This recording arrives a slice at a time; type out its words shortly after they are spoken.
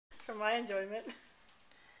For my enjoyment.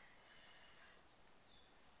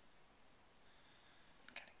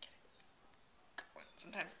 Gotta get it going.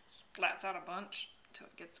 Sometimes it splats out a bunch until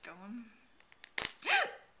it gets going.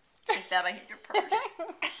 Like that, I hit your purse.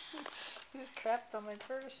 You just crapped on my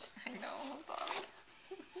purse. I know, I'm sorry.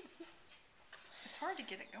 It's hard to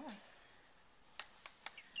get it going.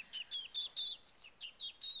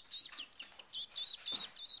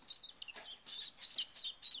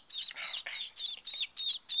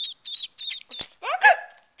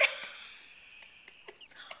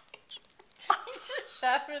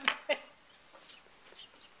 Shot him in the face.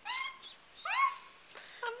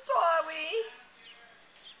 I'm sorry.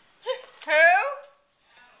 Who?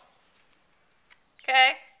 Okay.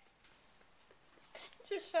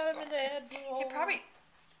 Just shot him in the head. He probably...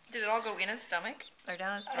 Did it all go in his stomach? Or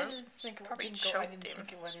down his I throat? didn't think it Probably didn't go. I choked didn't him.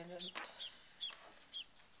 think it went in.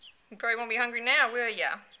 You probably won't be hungry now, will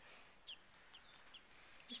ya?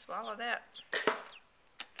 You swallow that.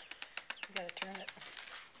 You gotta turn it.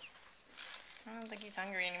 I don't think he's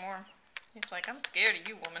hungry anymore. He's like, I'm scared of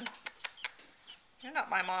you, woman. You're not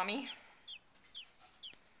my mommy.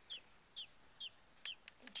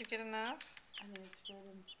 Did you get enough? I mean, it scared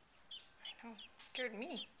him. I know. It scared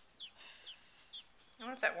me. I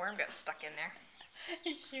wonder if that worm got stuck in there.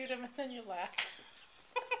 You shoot him and then you laugh.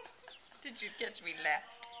 Did you catch me laugh?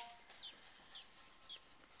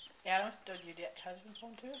 Adam's, did your husband's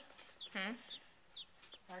home too? Hmm?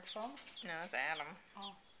 Mark's home? No, it's Adam.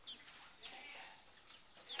 Oh.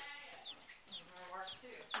 Mark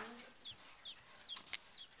too.